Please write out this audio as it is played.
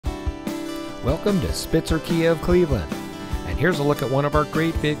Welcome to Spitzer Kia of Cleveland, and here's a look at one of our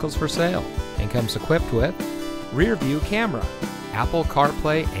great vehicles for sale, and comes equipped with rear view camera, Apple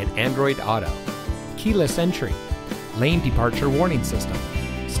CarPlay and Android Auto, keyless entry, lane departure warning system,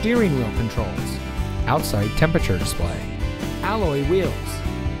 steering wheel controls, outside temperature display, alloy wheels,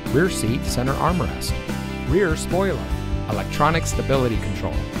 rear seat center armrest, rear spoiler, electronic stability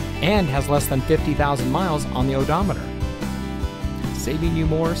control, and has less than 50,000 miles on the odometer. Saving you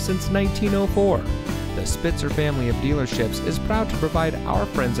more since 1904. The Spitzer family of dealerships is proud to provide our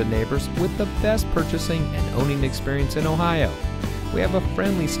friends and neighbors with the best purchasing and owning experience in Ohio. We have a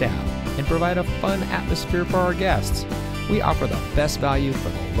friendly staff and provide a fun atmosphere for our guests. We offer the best value for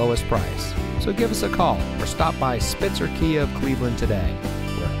the lowest price. So give us a call or stop by Spitzer Kia of Cleveland today,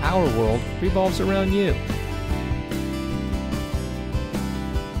 where our world revolves around you.